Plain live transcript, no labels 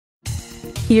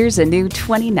Here's a new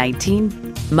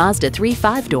 2019 Mazda 3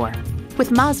 5-door.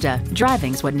 With Mazda,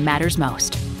 driving's what matters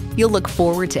most. You'll look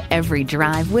forward to every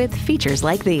drive with features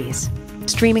like these: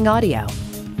 streaming audio,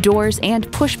 doors and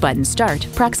push-button start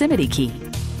proximity key,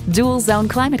 dual zone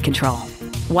climate control,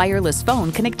 wireless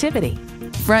phone connectivity,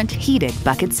 front heated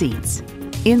bucket seats,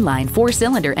 inline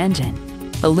 4-cylinder engine,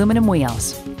 aluminum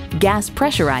wheels, gas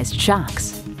pressurized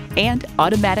shocks, and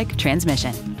automatic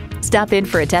transmission. Stop in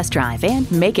for a test drive and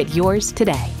make it yours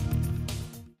today.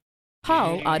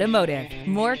 Hall Automotive.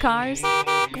 More cars,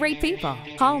 great people.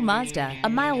 Hall Mazda, a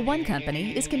MileOne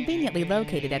company, is conveniently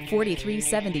located at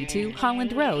 4372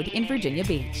 Holland Road in Virginia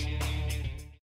Beach.